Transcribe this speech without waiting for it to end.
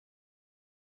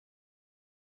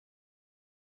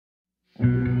As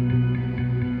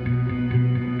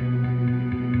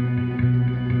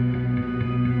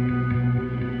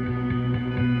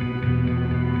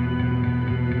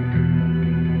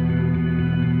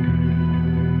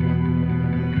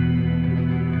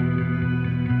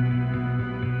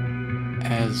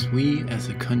we as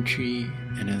a country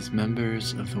and as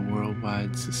members of the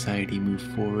worldwide society move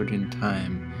forward in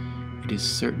time, it is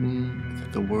certain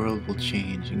that the world will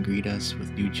change and greet us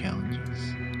with new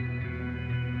challenges.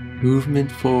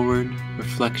 Movement forward,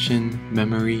 reflection,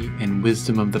 memory, and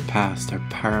wisdom of the past are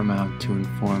paramount to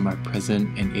inform our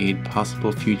present and aid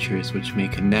possible futures which may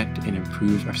connect and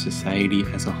improve our society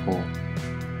as a whole.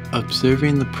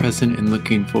 Observing the present and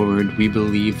looking forward, we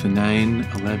believe the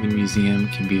 9/11 Museum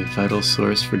can be a vital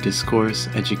source for discourse,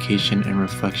 education, and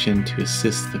reflection to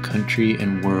assist the country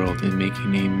and world in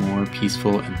making a more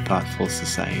peaceful and thoughtful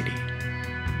society.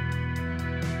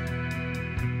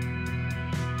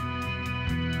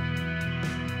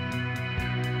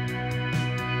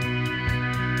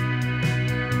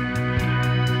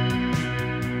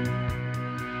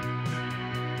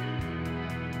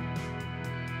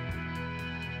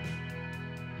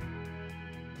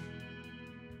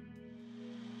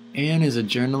 Anne is a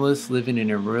journalist living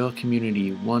in a rural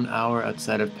community 1 hour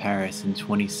outside of Paris in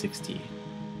 2060.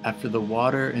 After the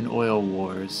water and oil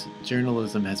wars,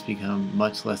 journalism has become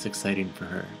much less exciting for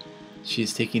her. She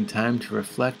is taking time to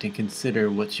reflect and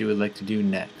consider what she would like to do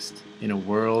next, in a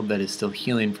world that is still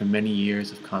healing from many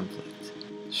years of conflict.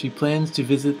 She plans to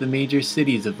visit the major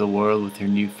cities of the world with her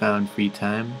newfound free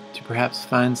time, to perhaps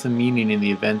find some meaning in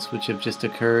the events which have just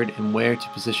occurred and where to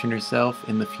position herself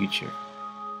in the future.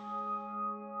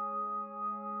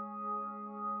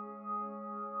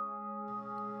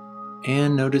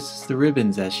 Anne notices the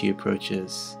ribbons as she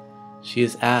approaches. She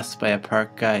is asked by a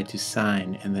park guide to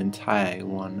sign and then tie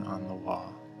one on the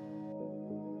wall.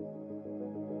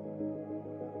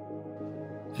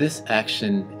 This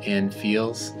action, Anne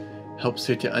feels, helps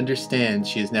her to understand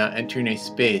she is now entering a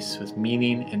space with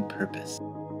meaning and purpose.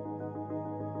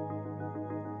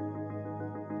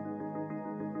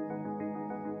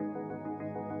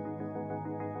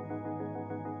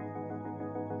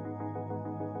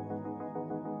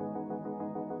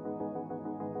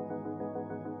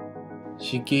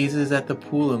 She gazes at the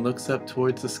pool and looks up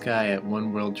towards the sky at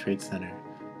One World Trade Center.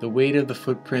 The weight of the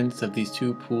footprints of these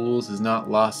two pools is not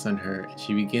lost on her, and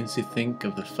she begins to think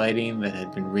of the fighting that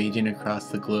had been raging across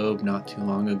the globe not too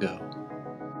long ago.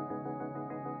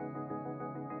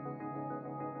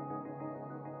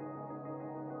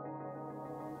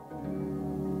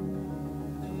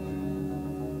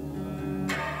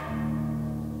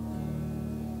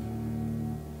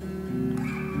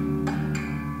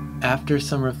 After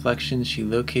some reflection, she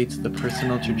locates the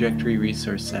Personal Trajectory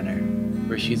Resource Center,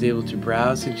 where she is able to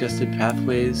browse suggested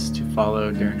pathways to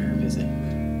follow during her visit.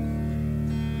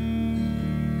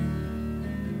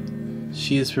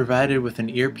 She is provided with an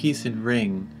earpiece and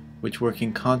ring, which work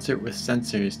in concert with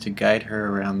sensors to guide her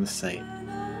around the site.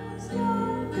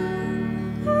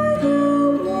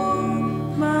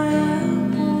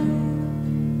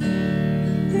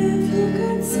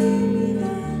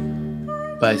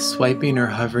 By swiping or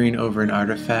hovering over an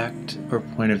artifact or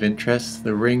point of interest,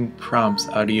 the ring prompts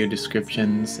audio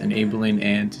descriptions, enabling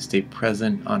Anne to stay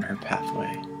present on her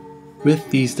pathway.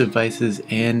 With these devices,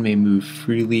 Anne may move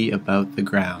freely about the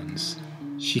grounds.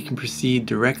 She can proceed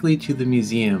directly to the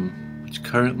museum, which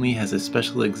currently has a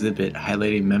special exhibit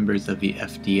highlighting members of the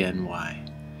FDNY.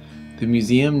 The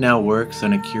museum now works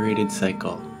on a curated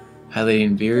cycle,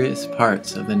 highlighting various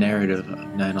parts of the narrative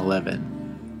of 9/11.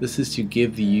 This is to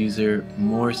give the user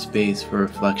more space for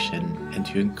reflection and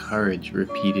to encourage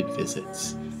repeated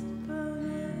visits.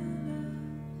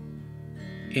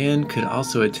 Anne could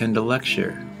also attend a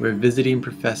lecture where visiting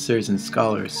professors and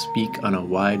scholars speak on a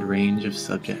wide range of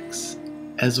subjects.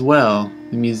 As well,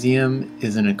 the museum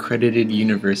is an accredited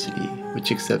university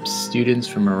which accepts students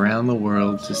from around the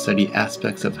world to study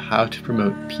aspects of how to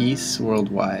promote peace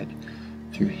worldwide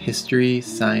through history,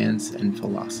 science, and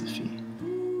philosophy.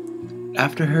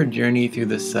 After her journey through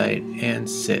the site, Anne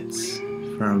sits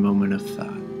for a moment of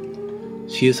thought.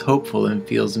 She is hopeful and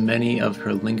feels many of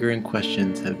her lingering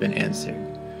questions have been answered.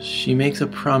 She makes a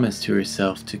promise to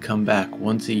herself to come back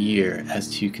once a year as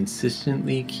to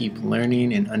consistently keep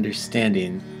learning and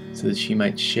understanding so that she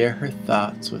might share her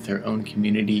thoughts with her own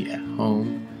community at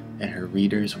home and her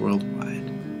readers worldwide.